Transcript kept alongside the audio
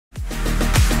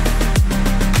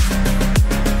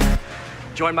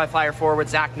Joined by Flyer Forward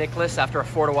Zach Nicolas after a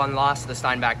 4-1 loss to the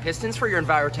Steinbach Pistons for your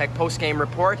Enviro-Tech post-game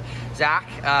report. Zach,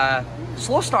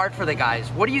 slow start for the guys.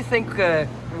 What do you think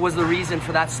was the reason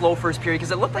for that slow first period?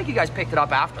 Because it looked like you guys picked it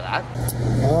up after that.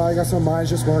 I guess our minds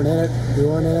just weren't in it. We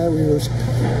weren't in it. We were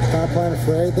kind of playing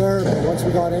afraid there. But once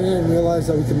we got in it and realized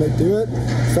that we could do it,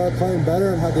 started playing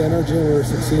better and had the energy, and we were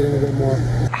succeeding a bit more.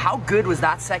 How good was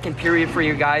that second period for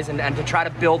you guys, and to try to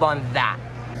build on that?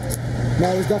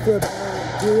 No, it was definitely a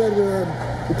better period.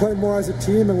 We played more as a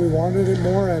team and we wanted it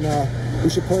more, and we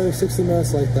should play 60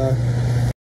 minutes like that.